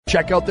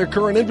Check out their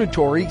current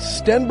inventory,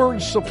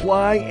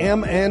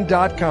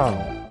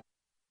 StenbergSupplyMN.com.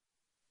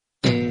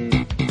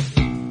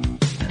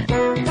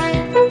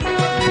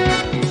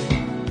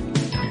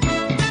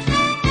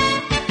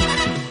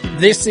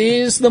 This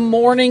is the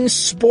Morning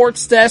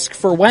Sports Desk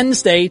for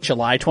Wednesday,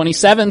 July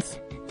 27th.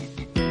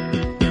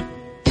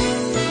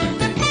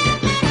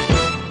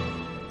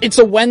 It's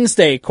a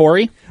Wednesday,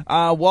 Corey.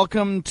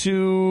 Welcome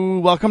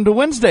to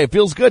Wednesday.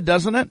 Feels good,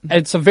 doesn't it?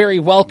 It's a very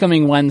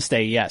welcoming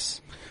Wednesday,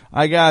 yes.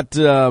 I got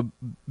a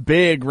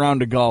big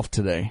round of golf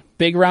today.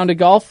 Big round of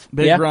golf?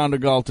 Big round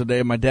of golf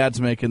today. My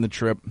dad's making the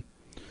trip.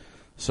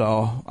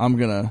 So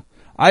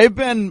I've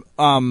been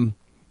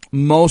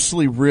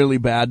mostly really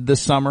bad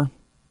this summer.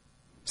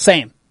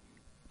 Same.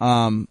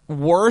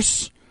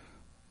 Arguably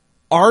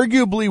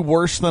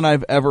worse than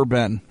I've ever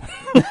been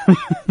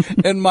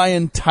in my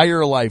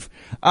entire life.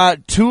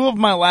 2 of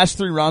my last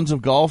 3 rounds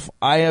of golf,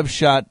 I have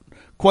shot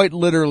quite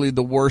literally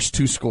the worst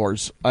 2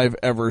 scores I've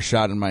ever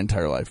shot in my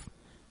entire life.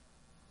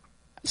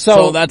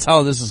 So that's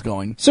how this is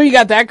going. So you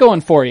got that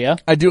going for you.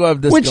 I do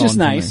have this which going is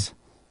nice.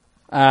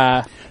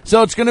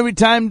 So it's going to be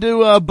time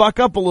to buck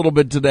up a little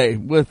bit today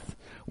with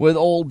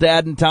old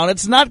dad in town.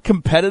 It's not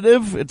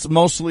competitive. It's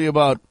mostly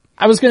about...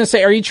 I was going to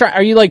say,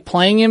 are you like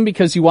playing him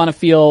because you want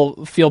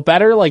to feel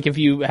better? Like if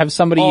you have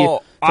somebody to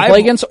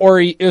play against,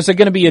 or is it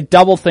going to be a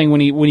double thing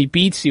when he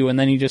beats you and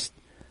then you just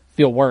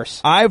feel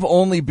worse? I've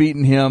only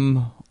beaten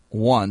him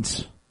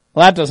once.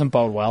 Well, that doesn't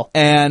bode well.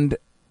 And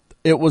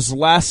it was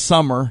last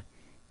summer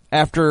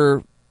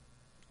after,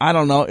 I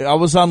don't know, I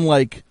was on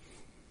like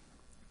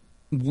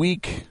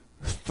week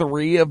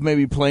 3 of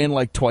maybe playing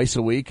like twice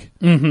a week.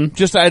 Mm-hmm.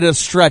 Just I had a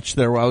stretch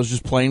there where I was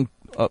just playing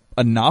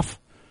enough.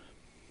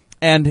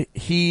 And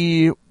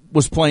he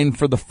was playing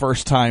for the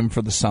first time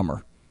for the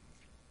summer.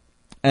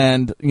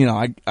 And,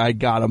 I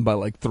got him by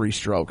like 3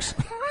 strokes.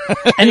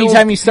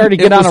 Anytime you started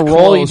to get on a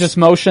roll, you just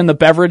motioned the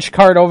beverage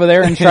cart over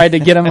there and tried to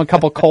get him a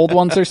couple cold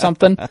ones or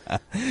something?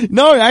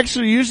 No,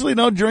 actually, usually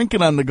no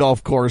drinking on the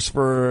golf course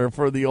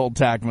for the old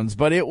Tackmans.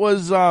 But it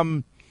was,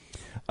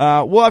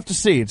 we'll have to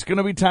see. It's going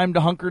to be time to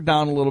hunker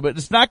down a little bit.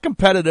 It's not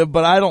competitive,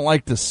 but I don't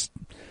like to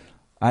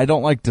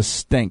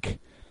stink.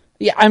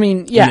 Yeah, I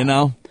mean,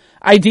 yeah.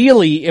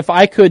 Ideally, if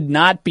I could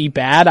not be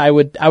bad, I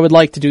would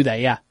like to do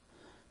that, yeah.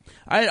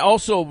 I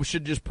also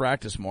should just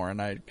practice more,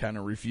 and I kind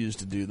of refuse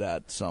to do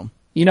that, so.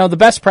 The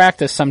best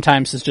practice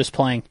sometimes is just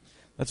playing.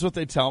 That's what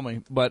they tell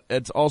me, but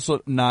it's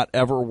also not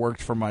ever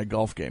worked for my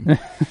golf game.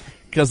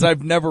 Because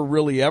I've never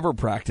really ever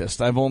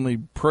practiced. I've only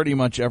pretty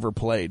much ever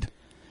played.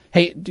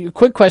 Hey,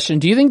 quick question.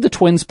 Do you think the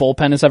Twins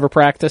bullpen has ever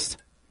practiced?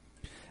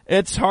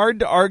 It's hard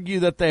to argue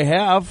that they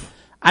have.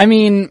 I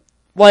mean,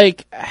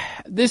 like,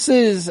 this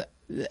is...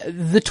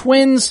 The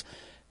Twins,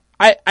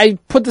 I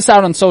put this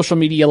out on social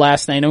media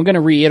last night, and I'm going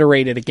to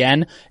reiterate it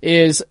again,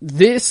 is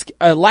this,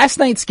 last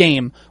night's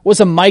game was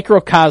a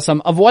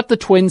microcosm of what the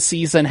Twins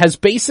season has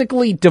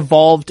basically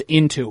devolved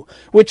into,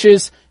 which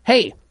is,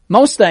 hey,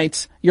 most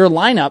nights your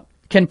lineup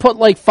can put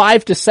like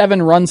 5 to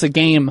 7 runs a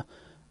game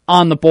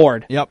on the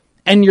board. Yep.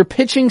 And your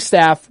pitching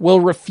staff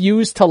will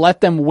refuse to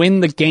let them win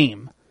the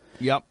game.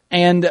 Yep.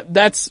 And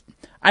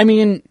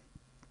Dylan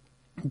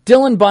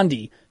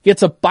Bundy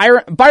gets a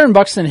Byron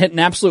Buxton hit an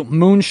absolute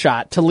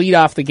moonshot to lead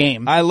off the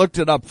game. I looked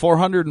it up,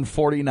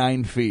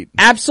 449 feet.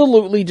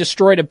 Absolutely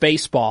destroyed a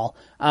baseball.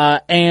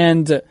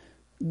 And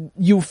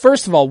you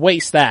first of all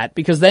waste that,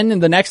 because then in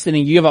the next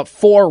inning you give up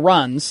 4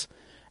 runs.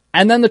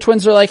 And then the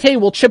Twins are like, hey,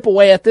 we'll chip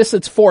away at this.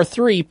 It's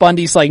 4-3.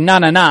 Bundy's like, no.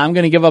 I'm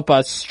going to give up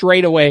a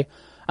straightaway.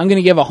 I'm going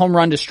to give a home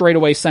run to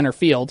straightaway center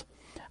field.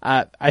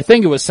 I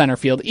think it was center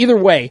field. Either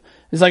way,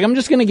 he's like, I'm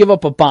just going to give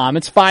up a bomb.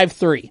 It's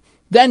 5-3.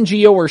 Then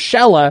Gio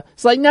Urshela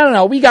is like,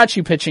 no, we got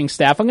you, pitching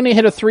staff. I'm going to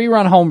hit a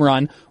 3-run home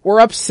run. We're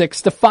up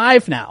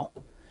 6-5 now.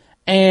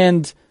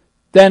 And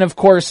then, of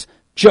course,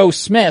 Joe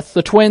Smith,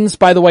 the Twins,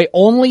 by the way,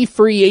 only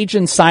free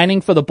agent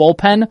signing for the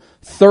bullpen,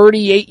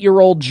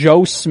 38-year-old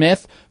Joe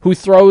Smith, who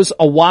throws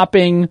a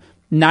whopping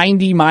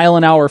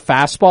 90-mile-an-hour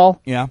fastball.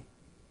 Yeah.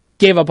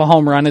 Gave up a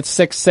home run. It's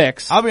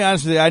 6-6. I'll be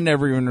honest with you, I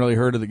never even really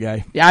heard of the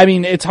guy. Yeah, I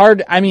mean, it's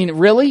hard. I mean,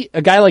 really?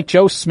 A guy like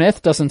Joe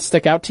Smith doesn't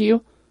stick out to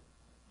you?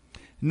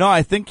 No,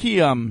 I think he's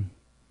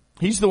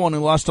the one who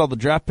lost all the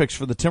draft picks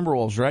for the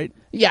Timberwolves, right?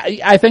 Yeah,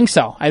 I think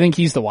so. I think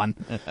he's the one.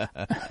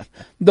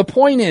 The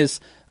point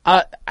is,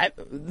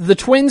 the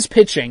Twins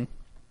pitching,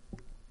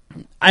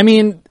 I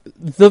mean,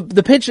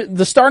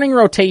 the starting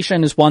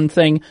rotation is one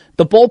thing.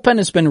 The bullpen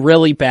has been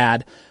really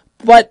bad.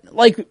 But,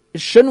 like,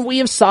 shouldn't we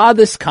have saw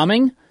this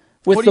coming?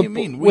 What do you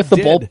mean? With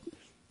the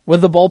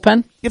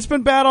bullpen? It's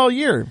been bad all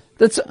year.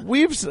 This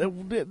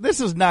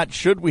is not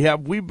should we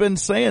have. We've been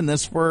saying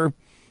this for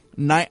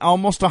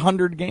almost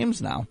 100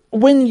 games now.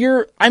 When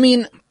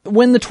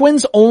the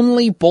Twins'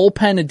 only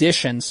bullpen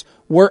additions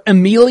were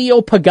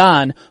Emilio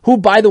Pagan, who,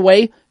 by the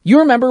way, you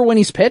remember when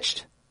he's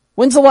pitched?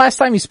 When's the last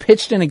time he's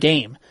pitched in a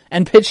game?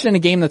 And pitched in a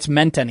game that's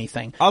meant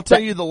anything? I'll tell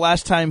you the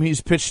last time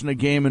he's pitched in a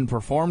game and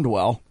performed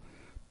well.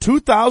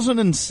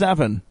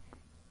 2007.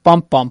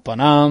 Not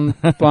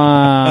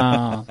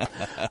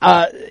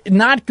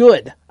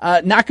good.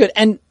 Not good.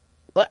 And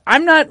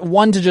I'm not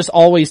one to just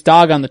always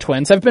dog on the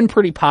Twins. I've been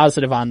pretty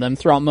positive on them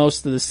throughout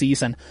most of the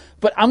season.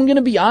 But I'm going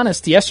to be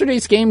honest,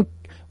 yesterday's game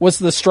was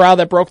the straw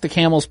that broke the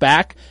camel's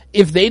back.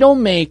 If they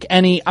don't make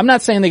any, I'm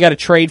not saying they got to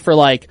trade for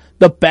like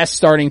the best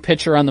starting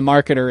pitcher on the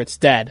market or it's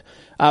dead.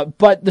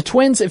 But the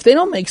Twins, if they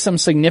don't make some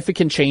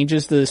significant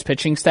changes to this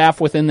pitching staff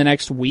within the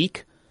next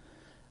week,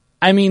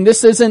 I mean,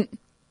 this isn't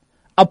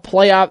a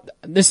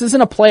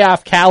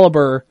playoff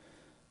caliber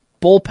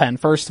bullpen,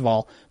 first of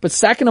all. But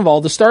second of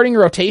all, the starting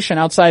rotation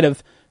outside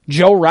of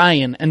Joe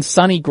Ryan and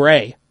Sonny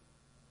Gray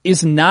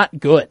is not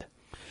good.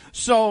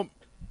 So,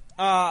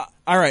 all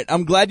right,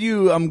 I'm glad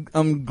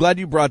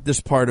you brought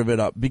this part of it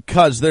up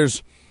because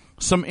there's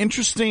some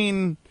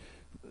interesting,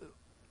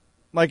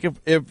 like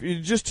if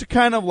you just to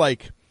kind of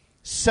like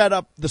set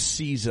up the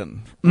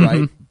season,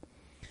 right?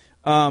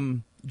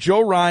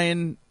 Joe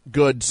Ryan,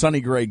 good. Sonny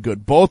Gray,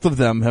 good. Both of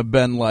them have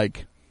been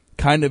like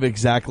kind of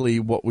exactly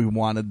what we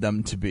wanted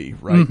them to be,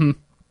 right?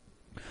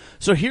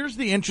 So here's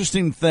the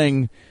interesting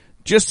thing,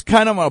 just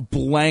kind of a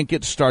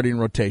blanket starting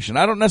rotation.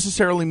 I don't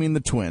necessarily mean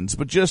the Twins,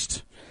 but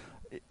just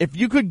if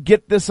you could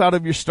get this out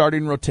of your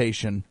starting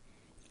rotation,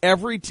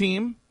 every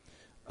team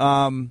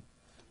would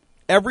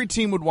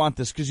want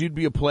this because you'd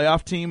be a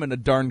playoff team and a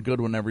darn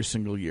good one every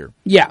single year.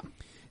 Yeah.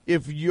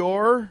 If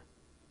your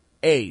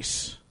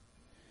ace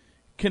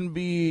can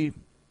be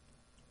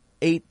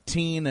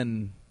 18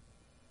 and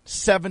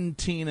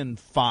 17 and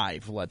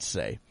 5, let's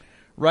say,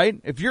 right?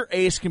 If your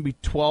ace can be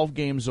 12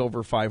 games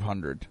over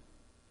 500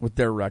 with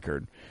their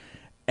record,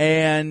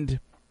 and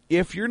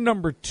if your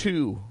number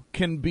 2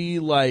 can be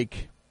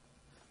like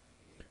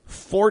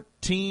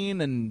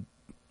 14 and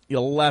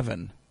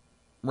 11,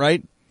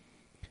 right?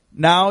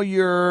 Now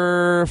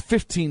you're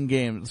 15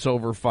 games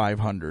over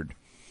 500.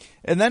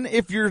 And then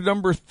if your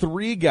number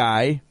 3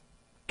 guy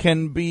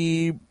can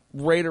be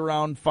right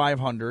around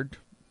 500,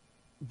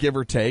 give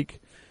or take,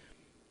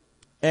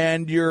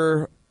 and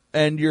your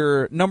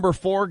number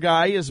 4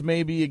 guy is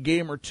maybe a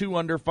game or 2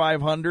 under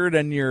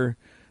 500,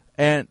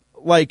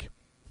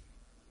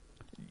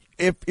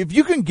 if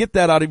you can get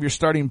that out of your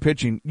starting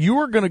pitching, you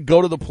are going to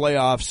go to the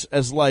playoffs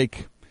as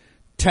like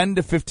 10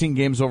 to 15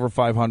 games over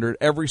 500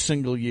 every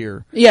single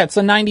year. Yeah, it's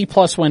a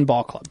 90-plus win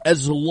ball club.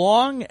 As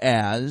long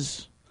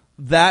as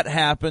that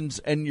happens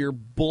and your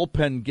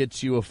bullpen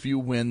gets you a few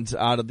wins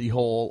out of the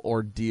whole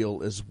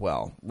ordeal as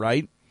well,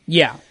 right?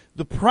 Yeah.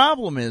 The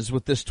problem is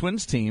with this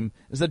Twins team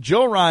is that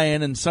Joe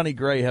Ryan and Sonny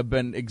Gray have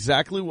been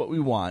exactly what we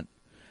want,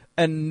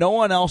 and no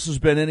one else has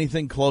been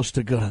anything close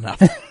to good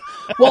enough.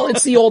 Well,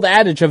 it's the old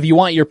adage of you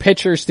want your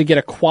pitchers to get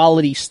a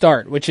quality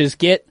start, which is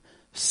get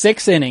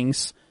 6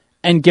 innings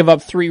and give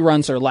up 3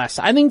 runs or less.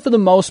 I think for the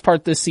most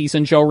part this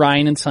season, Joe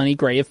Ryan and Sonny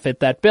Gray have fit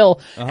that bill,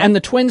 and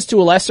the Twins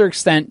to a lesser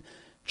extent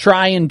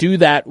try and do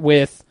that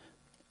with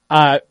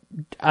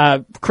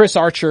Chris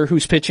Archer,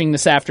 who's pitching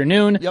this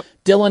afternoon. Yep.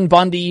 Dylan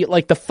Bundy,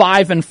 like the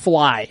 5 and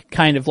fly,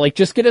 kind of like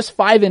just get us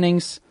 5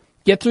 innings,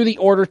 get through the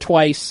order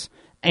twice,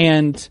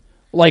 and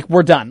like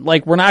we're done.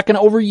 Like we're not going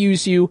to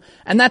overuse you,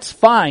 and that's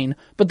fine.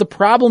 But the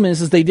problem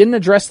is they didn't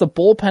address the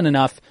bullpen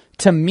enough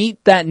to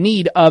meet that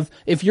need of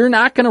if you're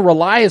not going to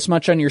rely as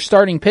much on your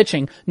starting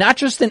pitching, not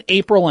just in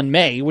April and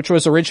May, which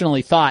was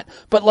originally thought,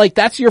 but like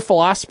that's your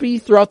philosophy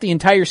throughout the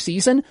entire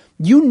season,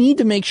 you need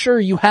to make sure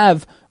you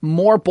have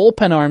more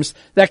bullpen arms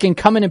that can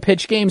come in and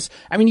pitch games.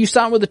 I mean, you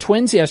saw it with the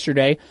Twins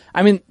yesterday.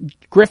 I mean,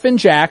 Griffin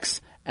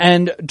Jacks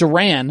and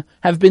Duran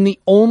have been the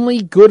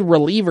only good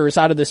relievers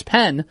out of this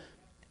pen,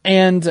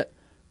 and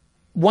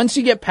once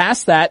you get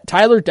past that,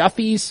 Tyler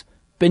Duffy's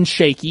been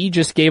shaky,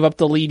 just gave up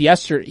the lead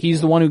yesterday. He's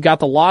the one who got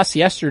the loss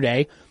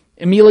yesterday.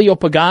 Emilio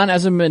Pagan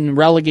hasn't been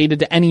relegated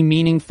to any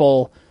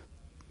meaningful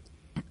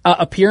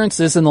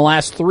appearances in the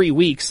last 3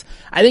 weeks.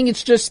 I think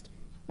it's just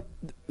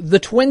the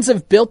Twins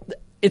have built,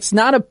 it's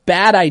not a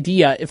bad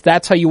idea if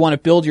that's how you want to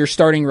build your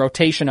starting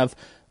rotation of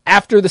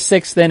after the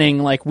 6th inning,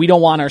 like we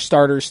don't want our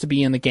starters to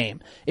be in the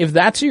game. If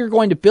that's how you're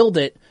going to build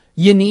it,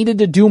 you needed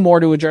to do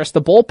more to address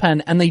the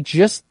bullpen, and they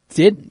just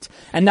didn't.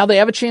 And now they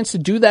have a chance to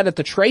do that at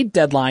the trade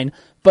deadline,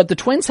 but the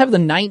Twins have the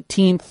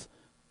 19th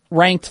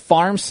ranked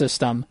farm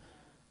system,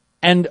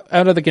 and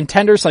out of the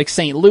contenders like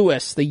St.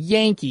 Louis, the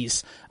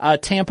Yankees,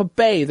 Tampa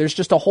Bay, there's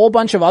just a whole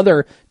bunch of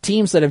other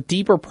teams that have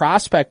deeper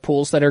prospect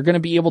pools that are going to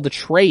be able to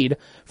trade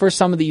for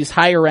some of these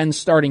higher-end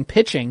starting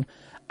pitching.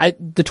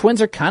 The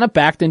Twins are kind of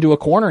backed into a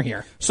corner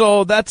here.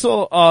 So that's a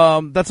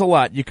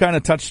lot. You kind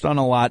of touched on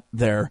a lot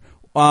there.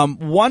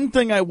 One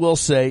thing I will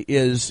say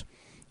is,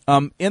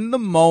 in the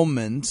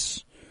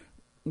moments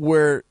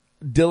where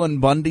Dylan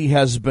Bundy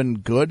has been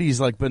good,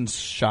 he's like been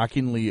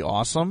shockingly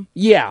awesome.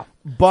 Yeah.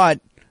 But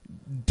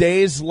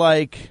days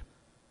like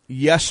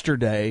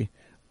yesterday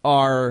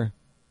are,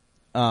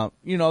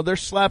 they're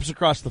slaps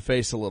across the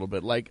face a little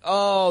bit. Like,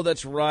 oh,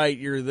 that's right,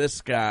 you're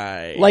this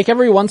guy. Like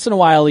every once in a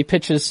while he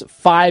pitches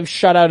 5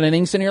 shutout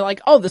innings and you're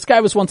like, oh, this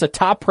guy was once a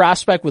top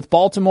prospect with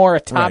Baltimore, a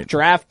top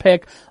draft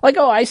pick. Like,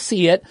 oh, I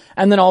see it.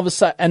 And then all of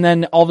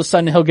a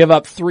sudden he'll give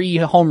up 3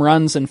 home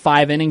runs in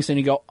 5 innings and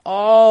you go,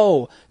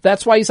 oh,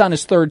 that's why he's on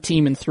his 3rd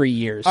team in 3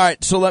 years. All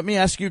right, so let me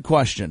ask you a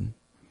question.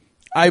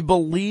 I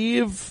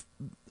believe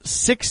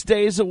 6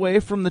 days away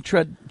from the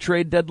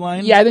trade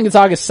deadline. Yeah, I think it's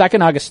August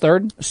 2nd, August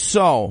 3rd.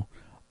 So,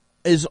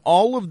 is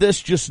all of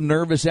this just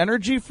nervous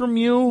energy from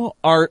you,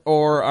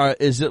 or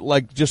is it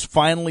like just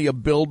finally a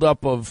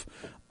buildup of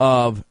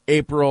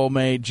April,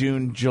 May,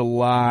 June,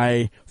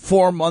 July,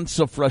 4 months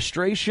of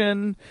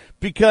frustration?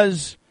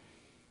 Because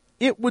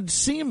it would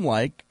seem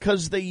like,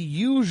 because they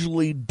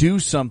usually do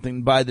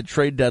something by the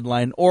trade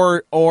deadline,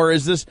 or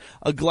is this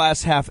a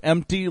glass half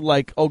empty,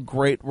 like, oh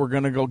great, we're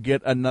going to go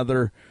get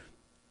another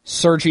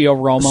Sergio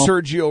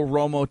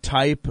Romo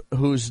type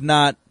who's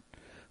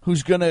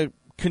going to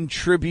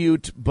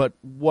contribute, but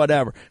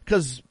whatever.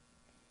 Because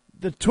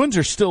the Twins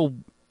are still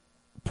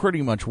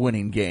pretty much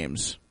winning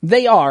games.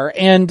 They are,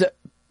 and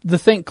the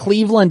thing,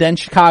 Cleveland and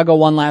Chicago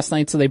won last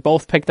night, so they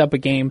both picked up a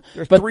game.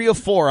 They're 3 of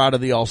 4 out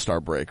of the All-Star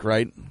break,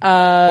 right?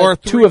 Or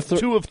 2 of 3.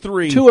 2 of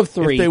 3. 2 of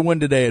 3. If they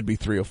win today, it'd be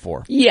 3 of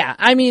 4. Yeah,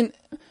 I mean,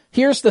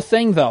 here's the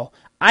thing though.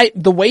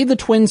 The way the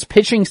Twins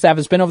pitching staff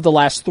has been over the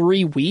last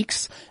 3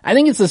 weeks, I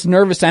think it's this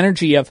nervous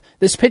energy of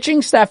this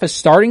pitching staff is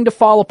starting to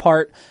fall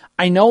apart.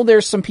 I know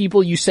there's some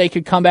people you say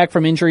could come back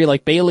from injury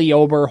like Bailey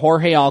Ober,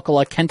 Jorge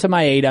Alcala, Kenta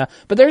Maeda,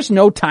 but there's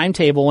no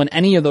timetable when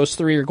any of those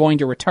 3 are going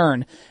to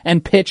return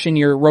and pitch in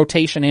your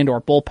rotation and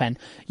or bullpen.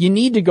 You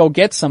need to go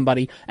get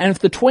somebody. And if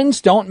the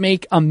Twins don't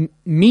make a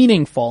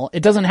meaningful,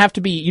 it doesn't have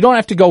to be, you don't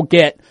have to go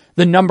get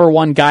the number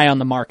 1 guy on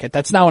the market.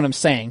 That's not what I'm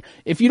saying.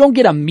 If you don't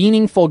get a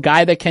meaningful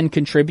guy that can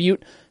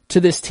contribute to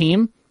this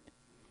team,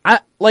 I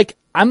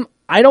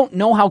don't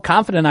know how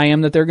confident I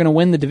am that they're going to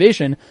win the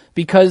division,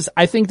 because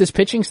I think this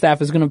pitching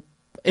staff is going to,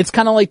 it's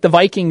kind of like the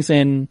Vikings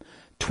in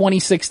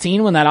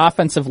 2016 when that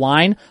offensive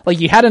line,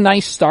 like you had a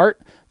nice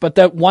start, but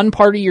that one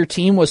part of your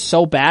team was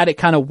so bad it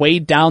kind of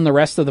weighed down the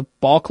rest of the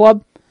ball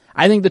club.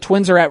 I think the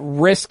Twins are at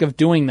risk of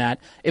doing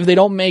that if they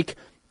don't make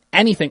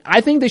anything.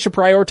 I think they should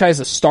prioritize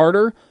a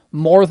starter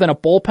more than a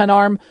bullpen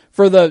arm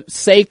for the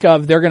sake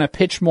of they're going to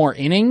pitch more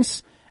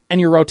innings,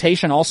 and your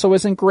rotation also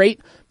isn't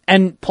great.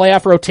 And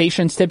playoff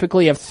rotations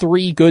typically have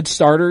 3 good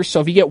starters. So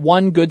if you get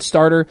 1 good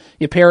starter,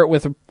 you pair it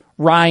with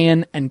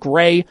Ryan and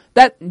Gray,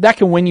 that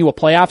can win you a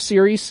playoff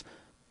series.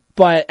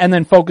 And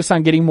then focus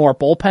on getting more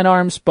bullpen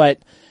arms.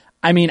 But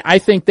I mean, I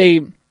think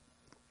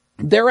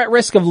they're at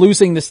risk of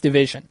losing this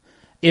division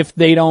if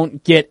they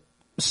don't get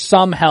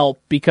some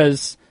help,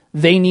 because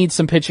they need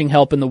some pitching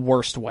help in the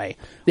worst way.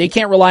 They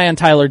can't rely on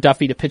Tyler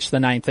Duffy to pitch the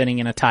 9th inning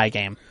in a tie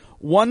game.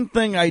 One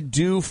thing I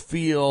do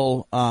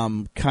feel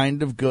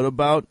kind of good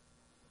about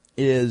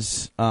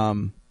is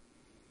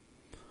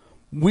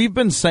we've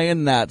been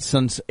saying that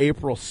since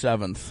April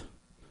 7th.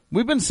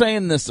 We've been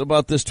saying this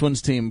about this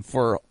Twins team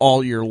for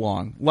all year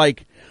long.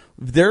 Like,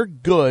 they're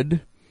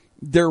good.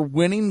 They're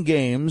winning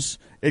games.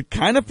 It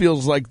kind of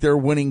feels like they're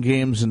winning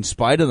games in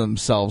spite of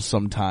themselves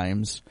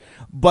sometimes.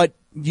 But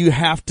you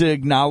have to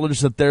acknowledge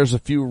that there's a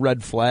few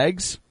red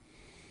flags.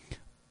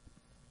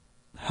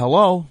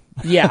 Hello.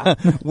 Yeah.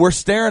 We're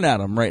staring at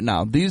them right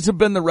now. These have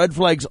been the red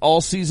flags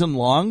all season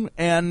long,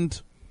 and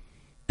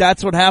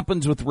that's what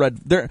happens with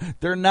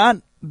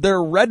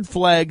they're red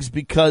flags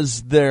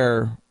because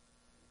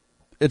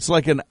it's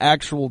like an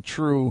actual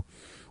true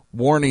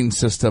warning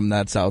system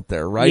that's out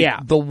there, right?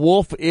 Yeah. The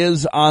wolf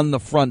is on the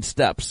front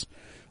steps.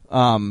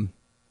 Meet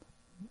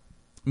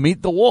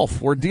the wolf.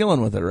 We're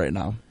dealing with it right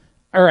now.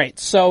 All right.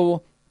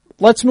 So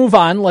let's move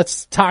on.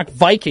 Let's talk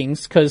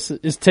Vikings, because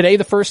is today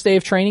the first day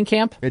of training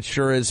camp? It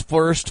sure is.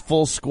 First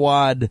full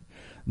squad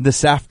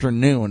this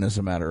afternoon, as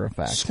a matter of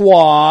fact.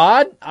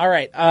 Squad. All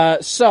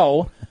right.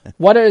 So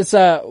what is,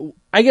 I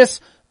guess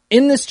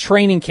in this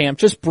training camp,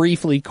 just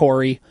briefly,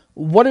 Corey,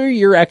 what are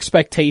your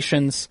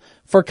expectations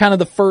for kind of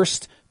the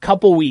first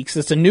couple weeks?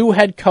 It's a new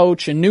head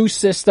coach, a new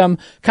system.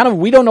 Kind of,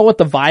 we don't know what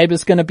the vibe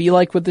is going to be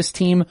like with this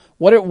team.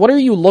 What are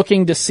you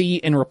looking to see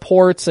in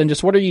reports, and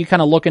just what are you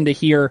kind of looking to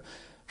hear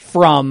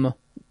from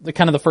the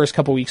kind of the first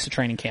couple weeks of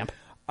training camp?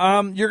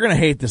 You're going to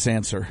hate this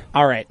answer.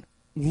 All right.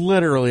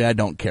 Literally, I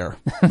don't care.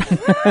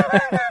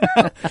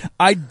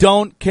 I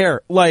don't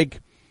care.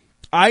 Like,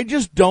 I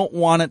just don't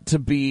want it to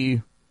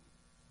be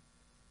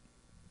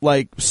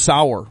like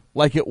sour,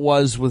 like it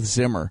was with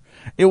Zimmer.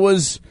 It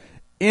was,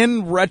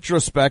 in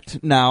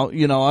retrospect now,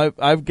 you know,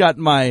 I've got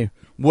my,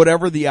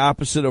 whatever the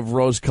opposite of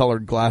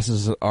rose-colored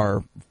glasses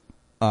are,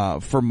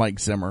 for Mike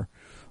Zimmer.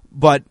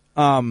 But,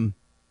 you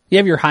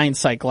have your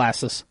hindsight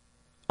glasses.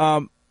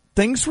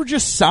 Things were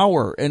just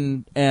sour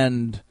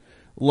and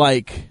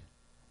like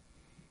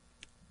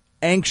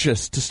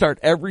anxious to start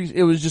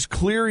it was just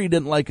clear he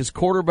didn't like his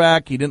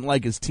quarterback. He didn't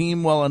like his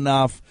team well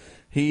enough.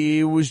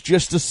 He was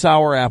just a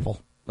sour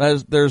apple.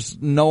 There's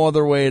no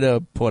other way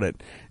to put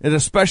it. It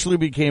especially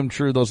became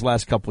true those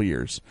last couple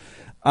years.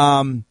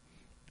 Other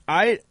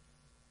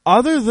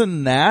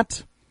than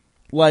that,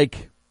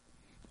 like,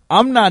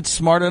 I'm not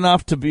smart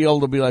enough to be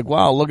able to be like,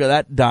 wow, look at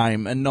that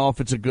dime, and know if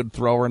it's a good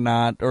throw or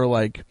not. Or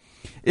like,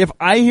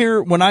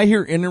 when I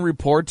hear any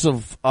reports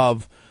of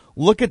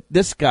look at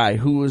this guy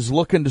who is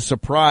looking to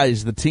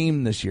surprise the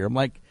team this year, I'm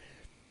like,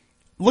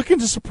 looking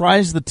to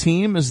surprise the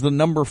team is the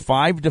number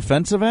 5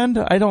 defensive end?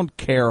 I don't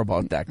care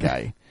about that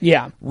guy.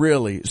 Yeah.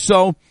 Really.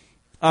 So,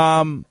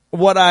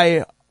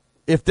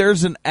 if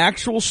there's an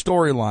actual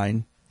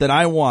storyline that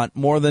I want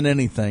more than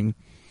anything,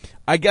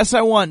 I guess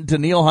I want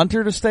Danielle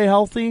Hunter to stay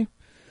healthy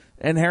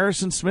and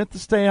Harrison Smith to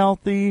stay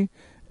healthy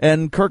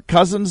and Kirk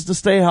Cousins to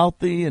stay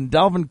healthy and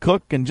Dalvin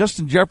Cook and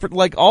Justin Jefferson,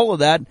 like all of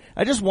that.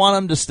 I just want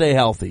them to stay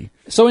healthy.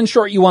 So in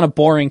short, you want a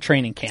boring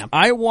training camp.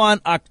 I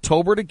want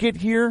October to get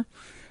here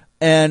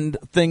and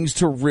things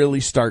to really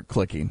start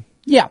clicking.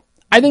 Yeah,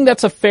 I think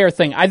that's a fair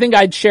thing. I think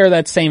I'd share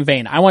that same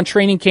vein. I want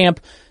training camp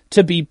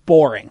to be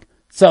boring.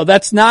 So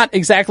that's not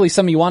exactly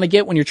something you want to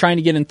get when you're trying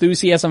to get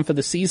enthusiasm for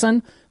the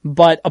season,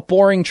 but a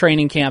boring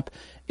training camp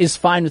is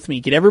fine with me.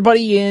 Get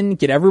everybody in,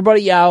 get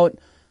everybody out,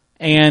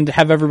 and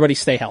have everybody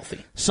stay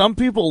healthy. Some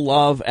people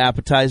love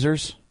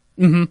appetizers.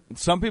 Mm-hmm.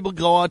 Some people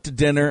go out to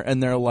dinner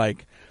and they're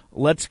like,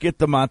 let's get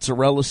the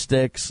mozzarella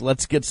sticks,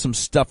 let's get some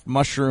stuffed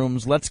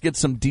mushrooms, let's get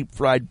some deep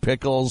fried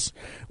pickles,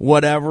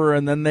 whatever,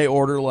 and then they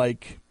order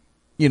like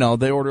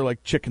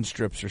chicken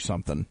strips or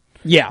something.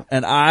 Yeah.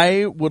 And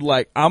I'm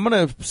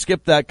going to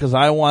skip that because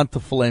I want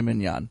the filet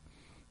mignon.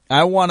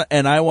 I want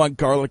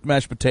garlic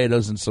mashed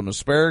potatoes and some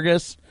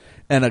asparagus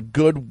and a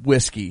good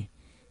whiskey.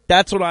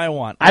 That's what I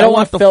want. I don't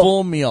want the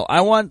full meal. I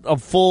want a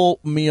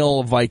full meal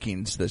of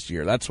Vikings this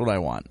year. That's what I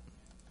want.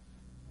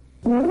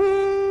 And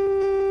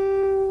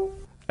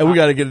we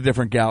got to get a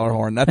different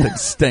Gallarhorn. That thing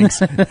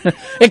stinks.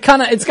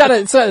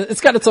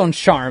 It's got its own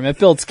charm. It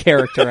builds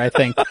character, I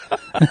think.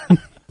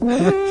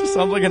 It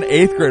sounds like an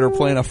 8th grader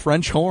playing a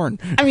French horn.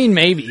 I mean,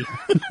 maybe.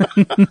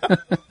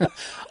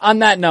 On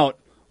that note,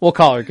 we'll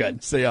call her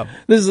good. See ya.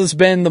 This has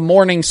been the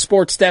Morning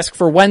Sports Desk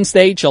for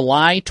Wednesday,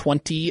 July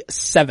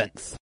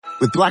 27th.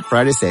 With Black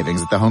Friday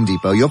savings at the Home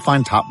Depot, you'll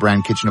find top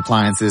brand kitchen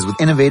appliances with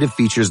innovative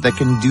features that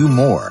can do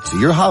more, so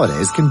your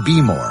holidays can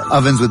be more.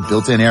 Ovens with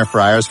built-in air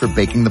fryers for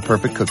baking the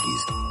perfect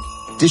cookies.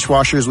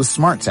 Dishwashers with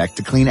smart tech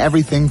to clean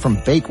everything from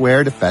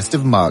bakeware to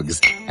festive mugs.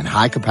 And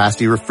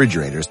high-capacity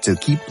refrigerators to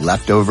keep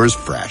leftovers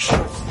fresh.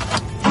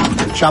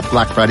 Shop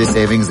Black Friday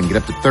savings and get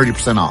up to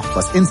 30% off,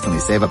 plus instantly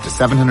save up to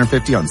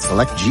 $750 on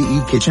select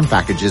GE kitchen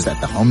packages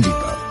at the Home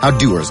Depot. How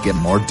doers get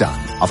more done.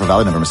 Offer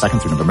valid November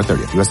 2nd through November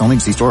 30th. U.S. only.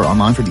 See store or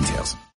online for details.